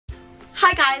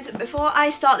Hi guys, before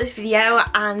I start this video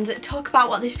and talk about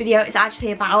what this video is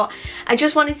actually about, I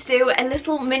just wanted to do a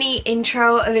little mini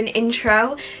intro of an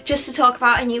intro just to talk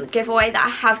about a new giveaway that I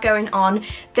have going on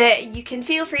that you can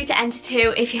feel free to enter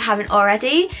to if you haven't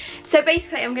already. So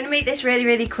basically I'm going to make this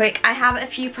really quick. I have a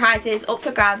few prizes up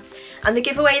for grabs and the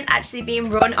giveaway is actually being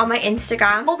run on my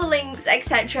Instagram. All the links,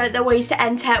 etc., the ways to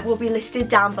enter will be listed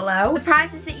down below. The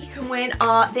prizes that you can win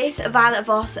are this Violet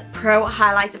Voss Pro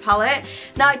Highlighter Palette.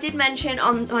 Now I did mention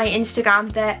on my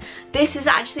Instagram that this has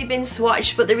actually been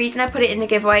swatched, but the reason I put it in the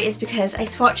giveaway is because I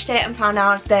swatched it and found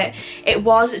out that it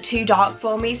was too dark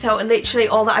for me, so literally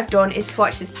all that I've done is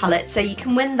swatch this palette, so you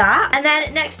can win that. And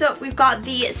then next up we've got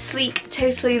the Sleek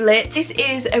Totally Lit. This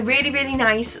is a really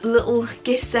nice little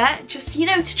gift set, just, you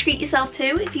know, to treat yourself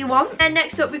to if you want. And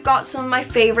next up we've got some of my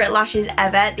favourite lashes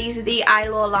ever. These are the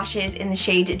Eyelaw lashes in the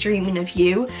shade Dreaming of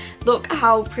You. Look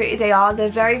how pretty they are. They're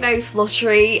very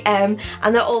fluttery, and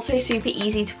they're also super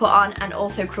easy to put on and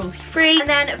also cruelty free. And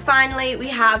then finally we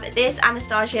have this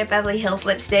Anastasia Beverly Hills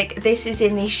lipstick. This is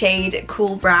in the shade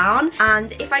Cool Brown,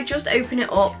 and if I just open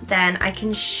it up then I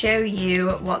can show you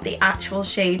what the actual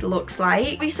shade looks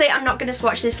like. Obviously I'm not going to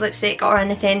swatch this lipstick or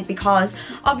anything because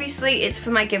obviously it's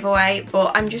for my giveaway,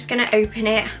 but I'm just going to open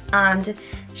it and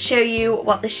show you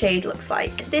what the shade looks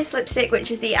like. This lipstick,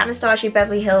 which is the Anastasia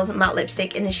Beverly Hills matte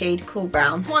lipstick in the shade Cool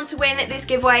Brown. If you want to win this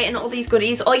giveaway and all these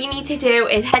goodies, all you need to do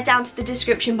is head down to the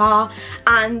description bar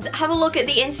and have a look at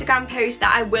the Instagram post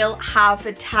that I will have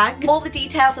tagged. All the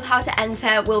details of how to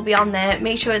enter will be on there.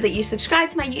 Make sure that you subscribe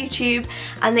to my YouTube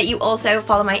and that you also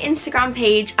follow my Instagram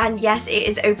page, and yes, it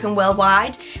is open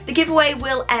worldwide. The giveaway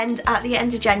will end at the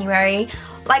end of January.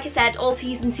 Like I said, all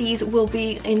T's and C's will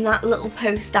be in that little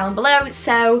post down below.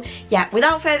 So yeah,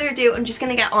 without further ado, I'm just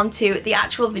going to get on to the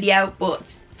actual video, but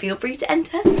feel free to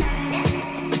enter.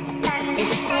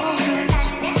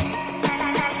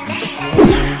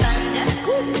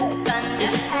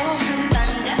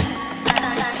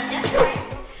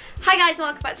 Hi guys,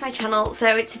 welcome back to my channel.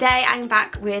 So today I'm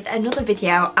back with another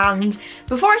video, and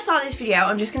before I start this video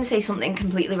I'm just going to say something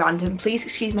completely random. Please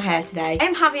excuse my hair today.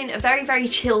 I'm having a very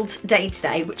chilled day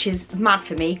today, which is mad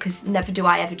for me because never do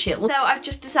I ever chill. So I've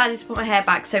just decided to put my hair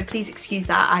back, so please excuse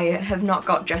that. I have not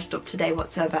got dressed up today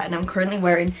whatsoever, and I'm currently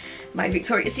wearing my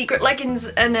Victoria's Secret leggings,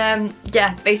 and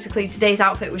yeah, basically today's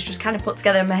outfit was just kind of put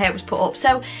together and my hair was put up,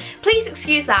 so please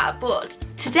excuse that. But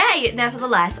today,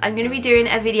 nevertheless, I'm going to be doing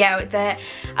a video that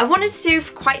I wanted to do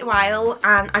for quite a while,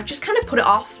 and I've just kind of put it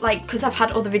off, like, because I've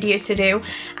had other videos to do,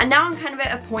 and now I'm kind of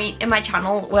at a point in my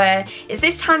channel where it's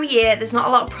this time of year, there's not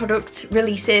a lot of product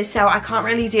releases, so I can't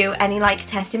really do any like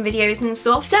testing videos and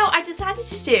stuff. So I decided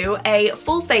to do a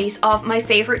full face of my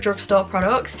favourite drugstore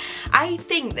products. I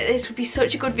think that this would be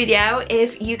such a good video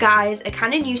if you guys are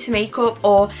kind of new to makeup,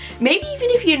 or maybe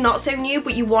even if you're not so new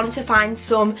but you want to find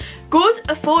some good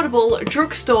affordable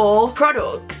drugstore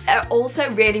products that are also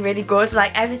really good.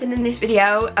 Like, everything in this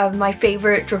video are my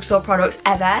favourite drugstore products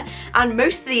ever, and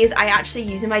most of these I actually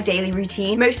use in my daily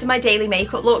routine. Most of my daily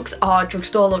makeup looks are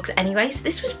drugstore looks anyway, so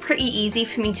this was pretty easy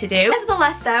for me to do.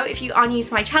 Nevertheless though, if you are new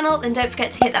to my channel, then don't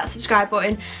forget to hit that subscribe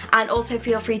button, and also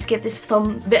feel free to give this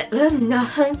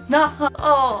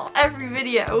every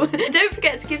video. Don't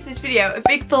forget to give this video a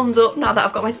big thumbs up now that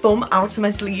I've got my thumb out of my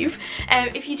sleeve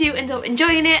if you do end up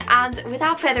enjoying it. And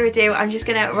without further ado, I'm just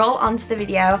gonna roll on to the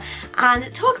video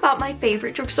and talk about my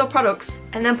favourite drugstore products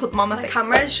and then put them on my face. The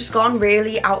camera has just gone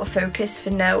really out of focus for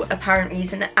no apparent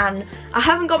reason, and I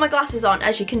haven't got my glasses on,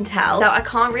 as you can tell, so I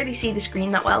can't really see the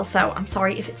screen that well, so I'm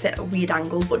sorry if it's at a weird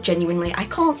angle, but genuinely I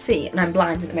can't see and I'm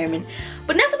blind at the moment.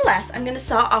 But nevertheless, I'm going to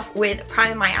start off with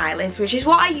priming my eyelids, which is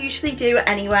what I usually do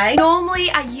anyway.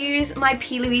 Normally I use my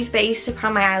P. Louise base to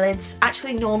prime my eyelids.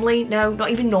 Actually normally, no,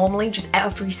 not even normally, just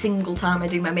every single time I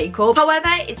do my makeup. However,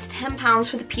 it's £10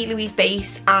 for the P. Louise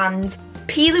base, and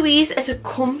P. Louise as a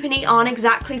company aren't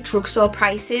exactly drugstore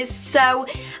prices, so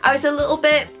I was a little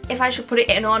bit if I should put it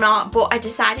in or not, but I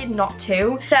decided not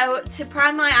to. So to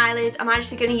prime my eyelids, I'm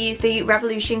actually going to use the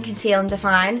Revolution Conceal and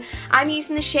Define. I'm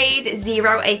using the shade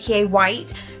 0, aka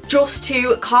white, just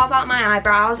to carve out my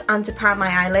eyebrows and to prime my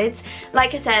eyelids.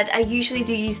 Like I said, I usually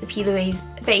do use the P. Louise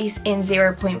base in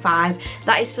 0.5.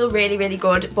 That is still really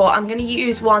good, but I'm going to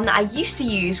use one that I used to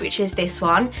use, which is this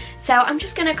one. So I'm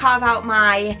just going to carve out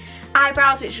my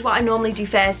eyebrows, which is what I normally do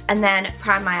first, and then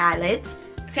prime my eyelids.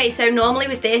 Okay, so normally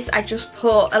with this I just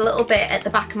put a little bit at the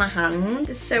back of my hand.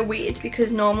 It's so weird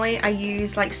because normally I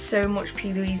use like so much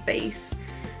P. Louise base,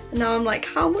 and now I'm like,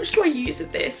 how much do I use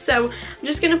of this? So I'm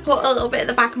just going to put a little bit at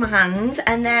the back of my hand,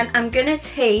 and then I'm going to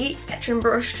take a sketching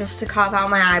brush just to carve out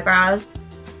my eyebrows.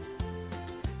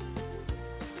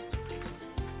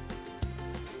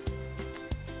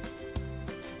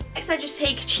 Next I just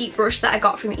take a cheap brush that I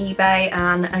got from eBay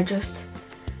and I just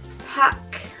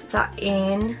pack that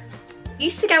in. I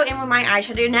used to go in with my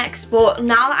eyeshadow next, but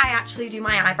now that I actually do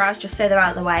my eyebrows just so they're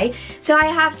out of the way. So I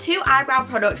have two eyebrow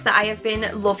products that I have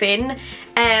been loving.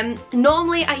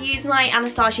 Normally I use my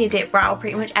Anastasia Dip Brow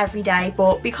pretty much every day,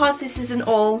 but because this is an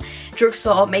all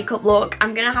drugstore makeup look,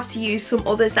 I'm gonna have to use some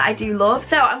others that I do love.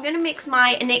 So I'm gonna mix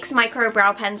my NYX Micro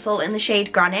Brow Pencil in the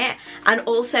shade Granite and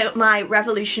also my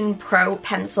Revolution Pro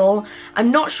Pencil.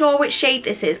 I'm not sure which shade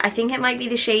this is. I think it might be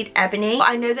the shade Ebony, but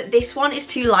I know that this one is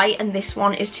too light and this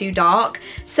one is too dark.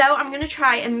 So I'm gonna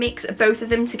try and mix both of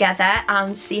them together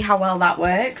and see how well that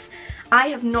works. I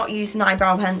have not used an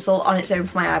eyebrow pencil on its own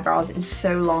for my eyebrows in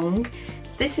so long.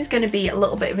 This is going to be a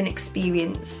little bit of an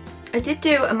experience. I did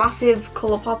do a massive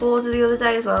Colourpop order the other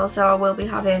day as well, so I will be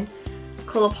having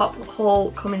Colourpop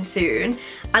haul coming soon.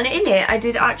 And in it, I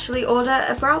did actually order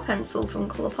a brow pencil from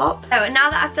Colourpop. So now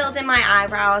that I've filled in my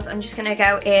eyebrows, I'm just going to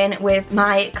go in with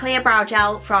my clear brow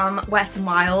gel from Wet n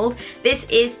Wild. This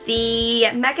is the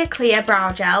Mega Clear Brow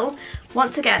Gel.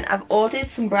 Once again, I've ordered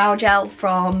some brow gel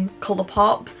from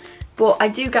Colourpop, but I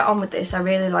do get on with this. I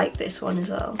really like this one as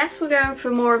well. I guess we're going for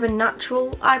more of a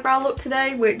natural eyebrow look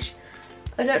today, which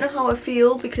I don't know how I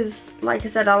feel because, like I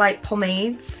said, I like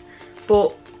pomades.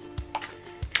 But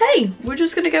hey, we're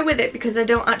just going to go with it because I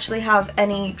don't actually have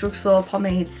any drugstore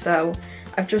pomades, so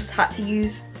I've just had to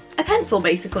use a pencil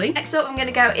basically. Next up I'm going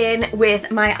to go in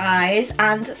with my eyes,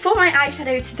 and for my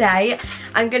eyeshadow today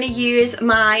I'm going to use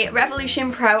my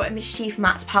Revolution Pro Mischief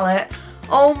Matte palette.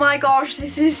 Oh my gosh,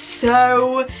 this is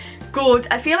so good.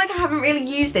 I feel like I haven't really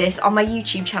used this on my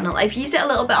YouTube channel. I've used it a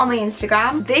little bit on my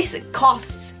Instagram. This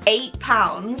costs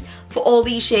 £8 for all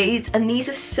these shades, and these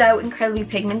are so incredibly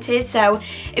pigmented. So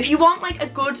if you want like a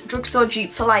good drugstore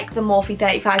dupe for like the Morphe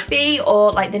 35B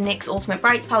or like the NYX Ultimate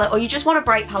Brights palette, or you just want a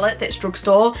bright palette that's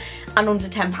drugstore and under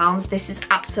 £10, this is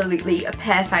absolutely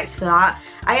perfect for that.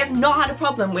 I have not had a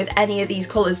problem with any of these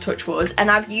colours, touch wood, and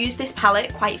I've used this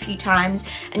palette quite a few times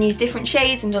and used different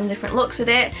shades and done different looks with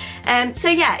it. So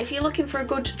yeah, if you're looking for a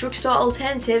good drugstore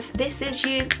alternative, this is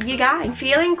your guy. I'm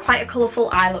feeling quite a colourful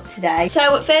eye look today.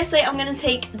 So firstly, I'm going to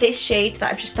take this shade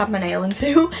that I've just stabbed my nail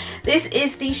into. This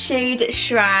is the shade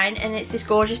Shrine, and it's this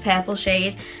gorgeous purple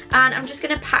shade, and I'm just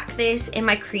going to pack this in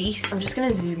my crease. I'm just going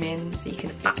to zoom in so you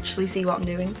can actually see what I'm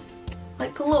doing.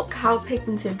 Like, look how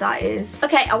pigmented that is.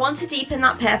 Okay, I want to deepen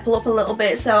that purple up a little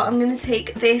bit, so I'm going to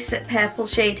take this purple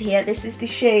shade here. This is the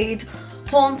shade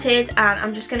Haunted, and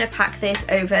I'm just going to pack this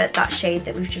over that shade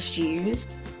that we've just used.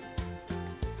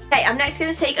 Okay, I'm next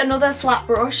going to take another flat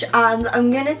brush, and I'm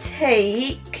going to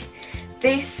take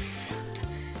this,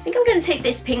 I think I'm going to take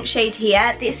this pink shade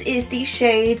here. This is the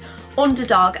shade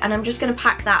Underdog, and I'm just going to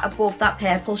pack that above that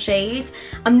purple shade.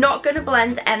 I'm not going to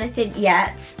blend anything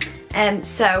yet.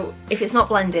 So if it's not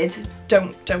blended,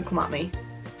 don't come at me.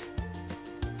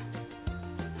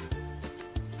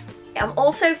 I'm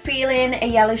also feeling a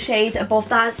yellow shade above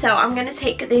that, so I'm going to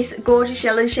take this gorgeous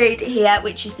yellow shade here,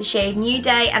 which is the shade New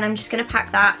Day, and I'm just going to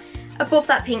pack that above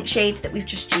that pink shade that we've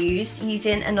just used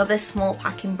using another small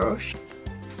packing brush.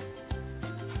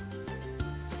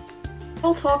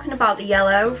 All talking about the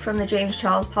yellow from the James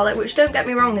Charles palette, which, don't get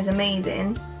me wrong, is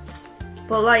amazing,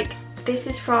 but like, this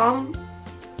is from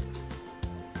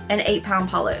an £8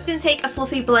 palette. I'm going to take a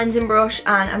fluffy blending brush,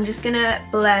 and I'm just going to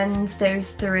blend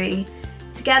those three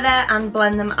together and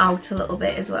blend them out a little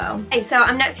bit as well. Okay, so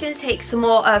I'm next going to take some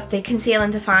more of the Conceal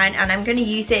and Define, and I'm going to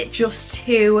use it just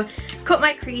to cut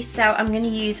my crease. So I'm going to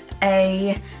use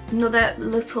another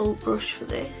little brush for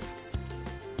this.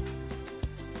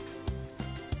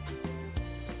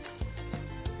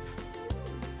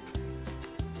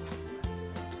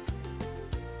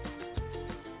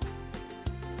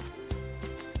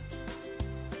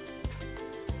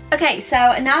 Okay, so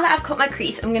now that I've cut my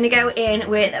crease, I'm going to go in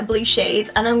with a blue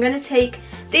shade, and I'm going to take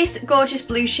this gorgeous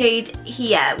blue shade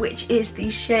here, which is the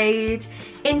shade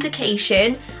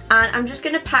Indication, and I'm just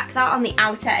going to pack that on the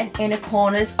outer and inner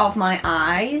corners of my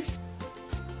eyes.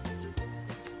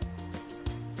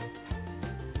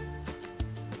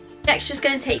 Next, just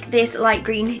going to take this light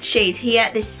green shade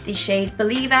here. This is the shade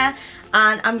Believer,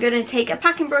 and I'm going to take a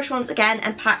packing brush once again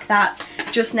and pack that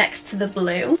just next to the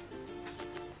blue.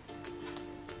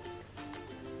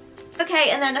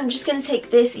 Okay, and then I'm just going to take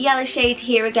this yellow shade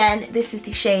here again. This is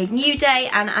the shade New Day,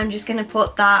 and I'm just going to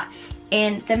put that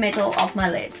in the middle of my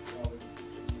lid.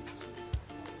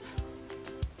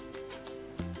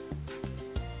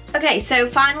 Okay, so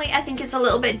finally I think it's a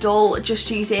little bit dull just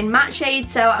using matte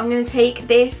shades, so I'm going to take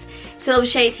this silver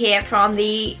shade here from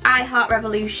the I Heart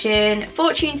Revolution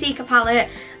Fortune Seeker palette,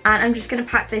 and I'm just going to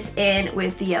pack this in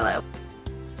with the yellow.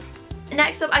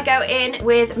 next up I go in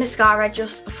with mascara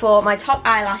just for my top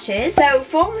eyelashes. So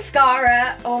for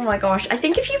mascara, oh my gosh, I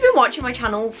think if you've been watching my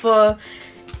channel for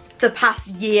the past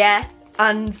year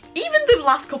and even the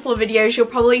last couple of videos, you'll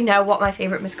probably know what my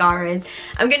favourite mascara is.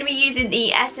 I'm going to be using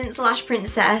the Essence Lash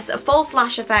Princess False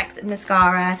Lash Effect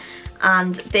mascara,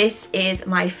 and this is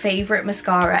my favourite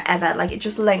mascara ever. Like, it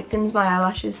just lengthens my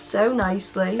eyelashes so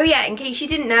nicely. Oh yeah, in case you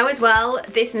didn't know as well,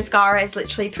 this mascara is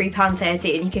literally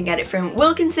 £3.30 and you can get it from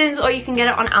Wilkinson's or you can get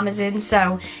it on Amazon.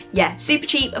 So yeah, super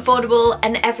cheap, affordable,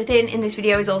 and everything in this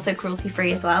video is also cruelty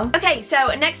free as well. Okay, so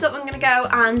next up I'm gonna go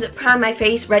and prime my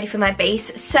face, ready for my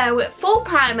base. So for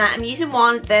primer, I'm using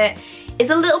one that is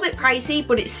a little bit pricey,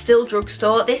 but it's still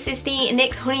drugstore. This is the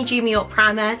NYX Honeydew Me Up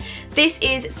Primer. This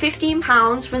is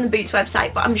 £15 from the Boots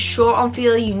website, but I'm sure on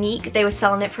Feel Unique they were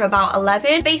selling it for about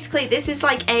 11. Basically, this is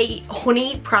like a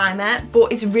honey primer,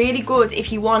 but it's really good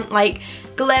if you want like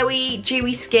glowy,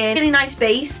 dewy skin. Really nice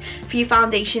base for your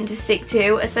foundation to stick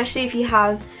to, especially if you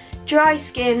have dry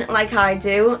skin like I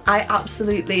do. I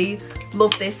absolutely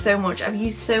love this so much. I've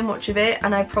used so much of it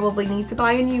and I probably need to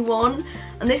buy a new one.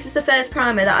 And this is the first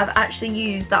primer that I've actually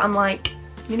used that I'm like,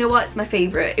 you know what, it's my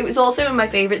favourite. It was also in my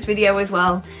favourites video as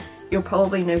well. You'll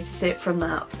probably notice it from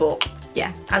that, but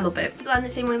yeah, I love it. Blend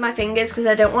this in with my fingers because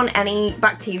I don't want any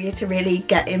bacteria to really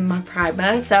get in my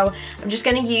primer. So I'm just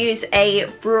going to use a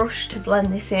brush to blend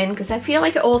this in because I feel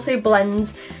like it also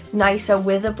blends nicer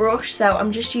with a brush. So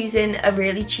I'm just using a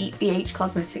really cheap BH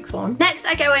Cosmetics one. Next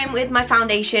I go in with my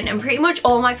foundation, and pretty much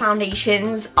all my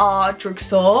foundations are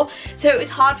drugstore. So it was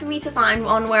hard for me to find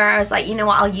one where I was like, you know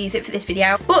what, I'll use it for this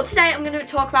video. But today I'm going to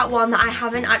talk about one that I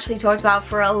haven't actually talked about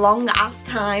for a long ass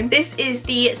time. This is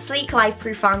the Sleek Life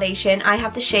Proof Foundation. I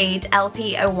have the shade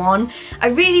LP01. I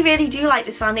really do like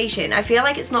this foundation. I feel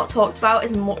like it's not talked about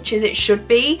as much as it should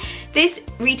be. This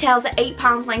retails at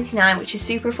 £8.99, which is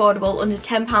super affordable, under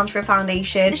 £10 for a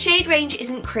foundation. The shade range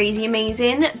isn't crazy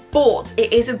amazing, but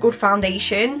it is a good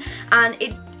foundation, and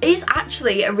it is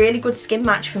actually a really good skin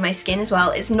match for my skin as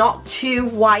well. It's not too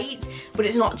white, but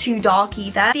it's not too dark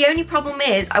either. The only problem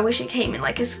is I wish it came in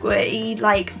like a squirty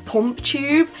like pump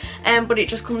tube, but it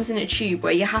just comes in a tube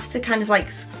where you have to kind of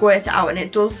like squirt it out, and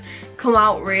it does come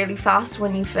out really fast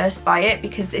when you first buy it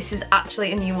because this is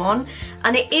actually a new one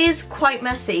and it is quite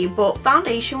messy, but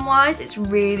foundation wise it's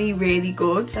really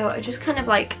good. So I just kind of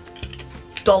like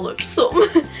dollop some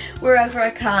wherever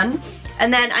I can,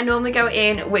 and then I normally go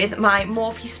in with my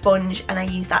Morphe sponge and I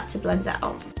use that to blend it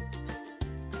out.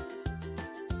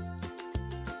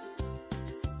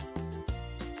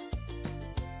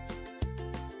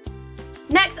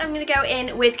 Next I'm going to go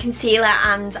in with concealer,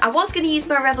 and I was going to use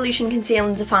my Revolution Conceal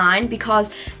and Define because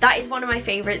that is one of my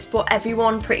favourites, but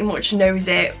everyone pretty much knows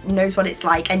it, knows what it's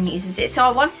like and uses it. So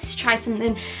I wanted to try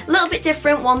something a little bit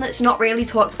different, one that's not really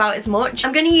talked about as much.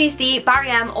 I'm going to use the Barry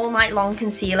M All Night Long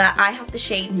Concealer. I have the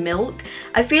shade Milk.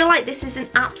 I feel like this is an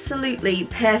absolutely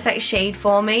perfect shade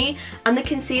for me, and the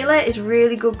concealer is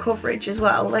really good coverage as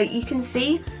well. Like, you can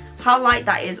see how light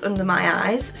that is under my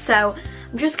eyes. So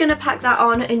I'm just going to pack that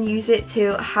on and use it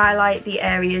to highlight the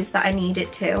areas that I need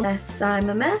it to. Mess, I'm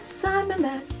a mess, I'm a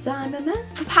mess, I'm a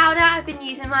mess. For powder, I've been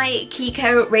using my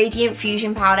Kiko Radiant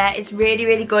Fusion powder. It's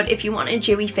really good if you want a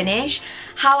dewy finish.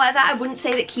 However, I wouldn't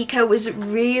say that Kiko was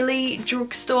really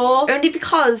drugstore, only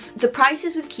because the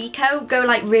prices with Kiko go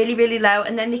like really low,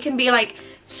 and then they can be like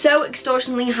so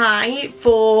extortionately high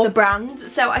for the brand.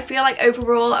 So I feel like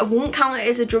overall I won't count it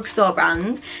as a drugstore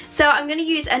brand. So I'm going to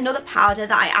use another powder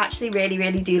that I actually really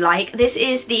do like. This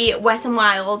is the Wet n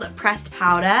Wild pressed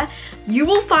powder. You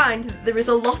will find that there is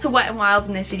a lot of Wet n Wilds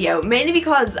in this video, mainly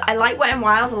because I like Wet n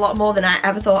Wild a lot more than I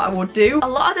ever thought I would do. A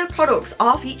lot of their products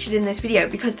are featured in this video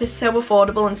because they're so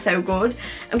affordable and so good.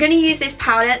 I'm going to use this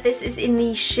powder. This is in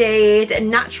the shade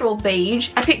Natural Beige.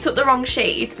 I picked up the wrong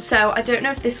shade, so I don't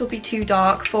know if this will be too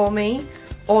dark for me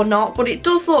or not, but it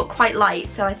does look quite light,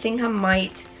 so I think I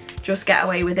might just get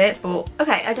away with it. But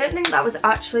okay, I don't think that was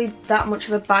actually that much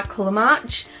of a bad colour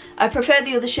match. I prefer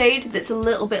the other shade that's a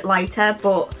little bit lighter,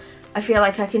 but I feel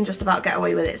like I can just about get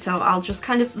away with it, so I'll just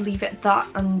kind of leave it at that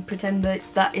and pretend that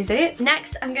that is it.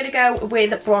 Next, I'm going to go with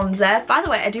bronzer. By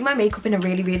the way, I do my makeup in a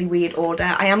really weird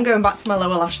order. I am going back to my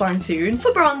lower lash line soon.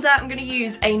 For bronzer, I'm going to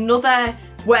use another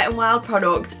Wet n Wild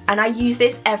product, and I use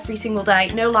this every single day.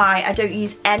 No lie, I don't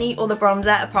use any other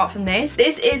bronzer apart from this.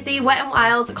 This is the Wet n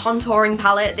Wild contouring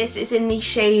palette. This is in the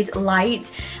shade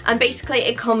Light, and basically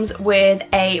it comes with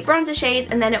a bronzer shade,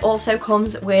 and then it also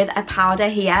comes with a powder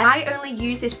here. I only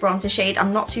use this bronzer shade.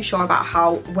 I'm not too sure about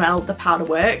how well the powder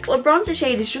works. Well, the bronzer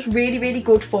shade is just really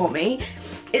good for me.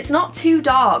 It's not too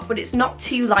dark, but it's not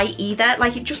too light either.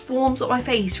 Like, it just warms up my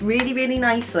face really, really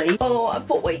nicely. Oh, I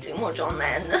put way too much on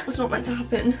then. It's not meant to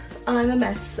happen. I'm a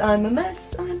mess. I'm a mess.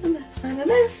 I'm a mess. I'm a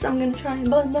mess. I'm gonna try and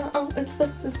blend that out as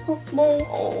best as possible.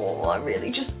 Oh, I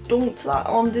really just dunked that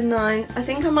on, didn't I? I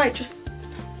think I might just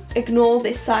ignore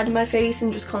this side of my face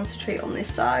and just concentrate on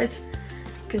this side.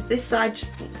 Because this side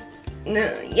just...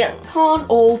 No, yeah, can't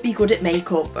all be good at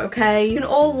makeup, okay? You can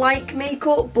all like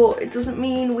makeup, but it doesn't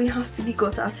mean we have to be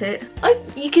good at it.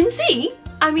 You can see,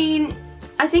 I mean,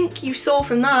 I think you saw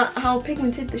from that how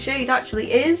pigmented the shade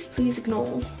actually is. Please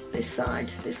ignore this side.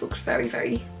 This looks very,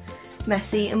 very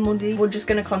messy and muddy. We're just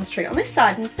going to concentrate on this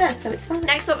side instead, so it's fine.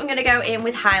 Next up, I'm going to go in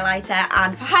with highlighter,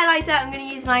 and for highlighter, I'm going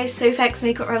to use my 7X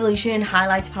Makeup Revolution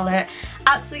highlighter palette.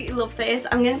 Absolutely love this.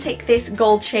 I'm going to take this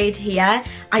gold shade here.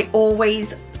 I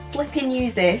always flipping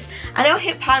use this. I know I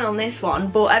hit pan on this one,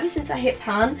 but ever since I hit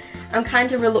pan, I'm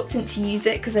kind of reluctant to use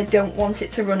it because I don't want it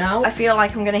to run out. I feel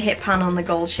like I'm going to hit pan on the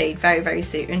gold shade very, very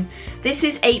soon. This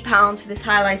is £8 for this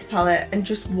highlighter palette, and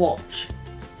just watch.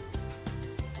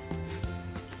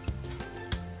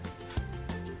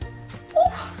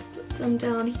 Oh, put some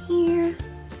down here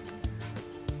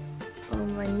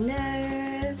on my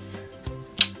nose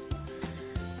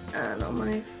and on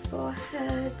my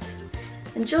forehead.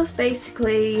 And just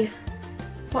basically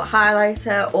put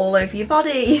highlighter all over your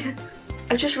body.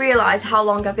 I've just realised how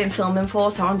long I've been filming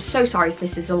for, so I'm so sorry if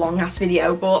this is a long ass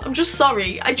video, but I'm just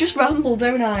sorry. I just ramble,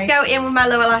 don't I? Go in with my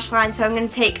lower lash line, so I'm going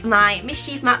to take my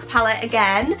Mischief Matte palette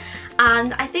again,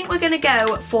 and I think we're going to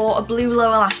go for a blue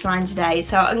lower lash line today.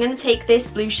 So I'm going to take this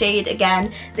blue shade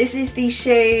again. This is the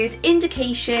shade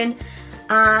Indication,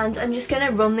 and I'm just going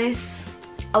to run this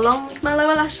along my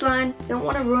lower lash line. Don't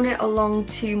want to run it along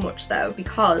too much though,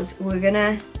 because we're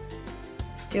gonna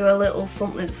do a little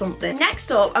something something.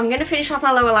 Next up, I'm gonna finish off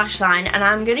my lower lash line, and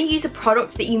I'm gonna use a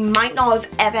product that you might not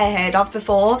have ever heard of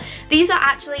before. These are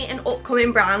actually an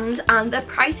upcoming brand, and their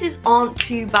prices aren't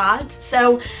too bad.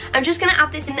 So I'm just gonna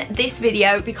add this in this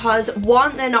video because,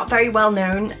 one, they're not very well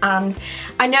known, and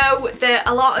I know that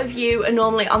a lot of you are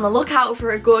normally on the lookout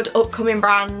for a good upcoming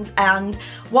brand, and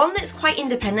one that's quite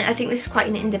independent. I think this is quite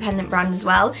an independent brand as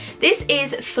well. This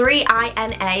is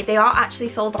 3INA. They are actually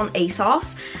sold on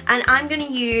ASOS, and I'm going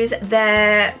to use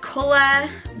their colour.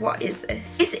 What is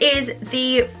this? This is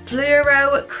the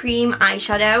Fluoro Cream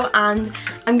Eyeshadow, and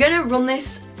I'm going to run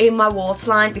this in my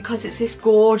waterline because it's this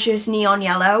gorgeous neon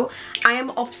yellow. I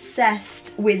am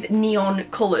obsessed with neon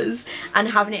colours and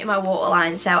having it in my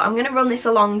waterline, so I'm going to run this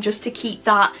along just to keep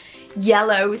that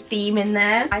yellow theme in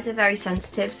there. My eyes are very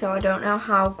sensitive, so I don't know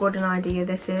how good an idea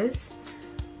this is,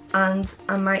 and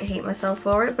I might hate myself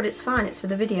for it, but it's fine, it's for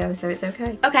the video, so it's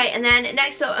okay. Okay, and then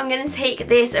next up, I'm going to take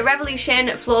this Revolution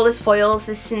Flawless Foils.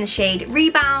 This is in the shade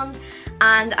Rebound,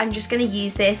 and I'm just going to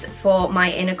use this for my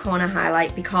inner corner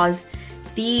highlight because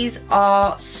these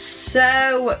are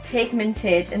so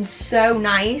pigmented and so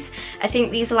nice. I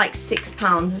think these are like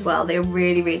 £6 as well. They're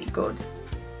really, really good.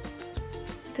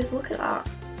 Because look at that.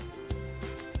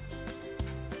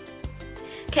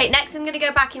 Okay, next I'm going to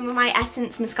go back in with my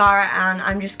Essence mascara, and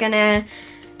I'm just going to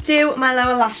do my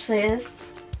lower lashes.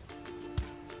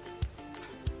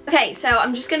 Okay, so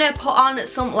I'm just going to put on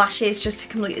some lashes just to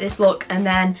complete this look, and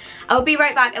then I'll be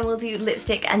right back and we'll do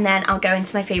lipstick, and then I'll go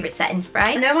into my favourite setting spray.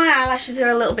 I know my eyelashes are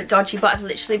a little bit dodgy, but I've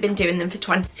literally been doing them for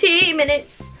 20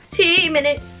 minutes. 2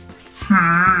 minutes.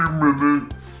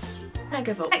 I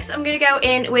give up. Next, I'm going to go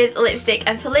in with lipstick,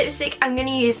 and for lipstick, I'm going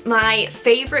to use my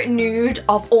favourite nude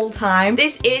of all time.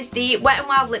 This is the Wet n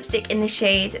Wild lipstick in the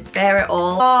shade Bare It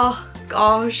All. Oh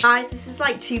gosh. Guys, this is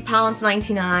like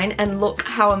 £2.99, and look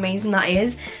how amazing that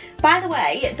is. By the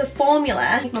way, the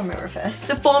formula, my mirror first.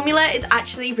 The formula is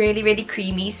actually really, really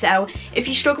creamy, so if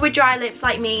you struggle with dry lips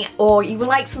like me, or you would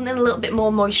like something a little bit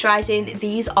more moisturising,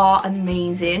 these are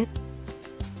amazing.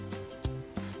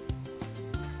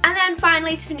 And then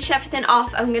finally, to finish everything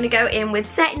off, I'm going to go in with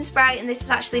setting spray, and this is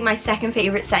actually my second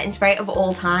favourite setting spray of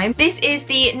all time. This is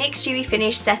the NYX Dewy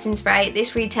Finish setting spray.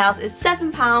 This retails at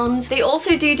 £7. They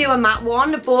also do a matte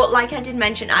one, but like I did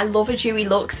mention, I love a dewy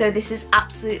look, so this is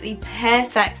absolutely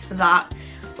perfect for that.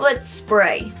 Let's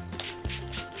spray.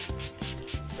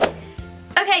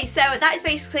 Okay, so that is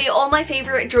basically all my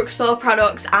favourite drugstore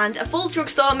products and a full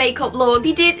drugstore makeup look. If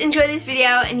you did enjoy this video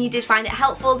and you did find it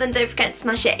helpful, then don't forget to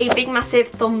smash it a big massive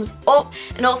thumbs up,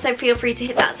 and also feel free to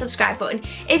hit that subscribe button.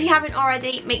 If you haven't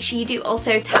already, make sure you do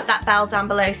also tap that bell down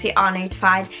below so you are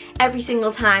notified every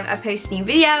single time I post a new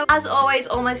video. As always,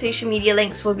 all my social media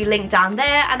links will be linked down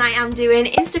there, and I am doing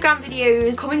Instagram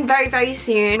videos coming very, very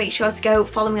soon. Make sure to go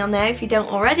follow me on there if you don't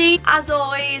already. As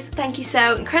always, thank you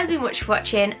so incredibly much for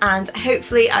watching, and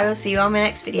hopefully I will see you on my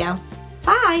next video.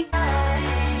 Bye!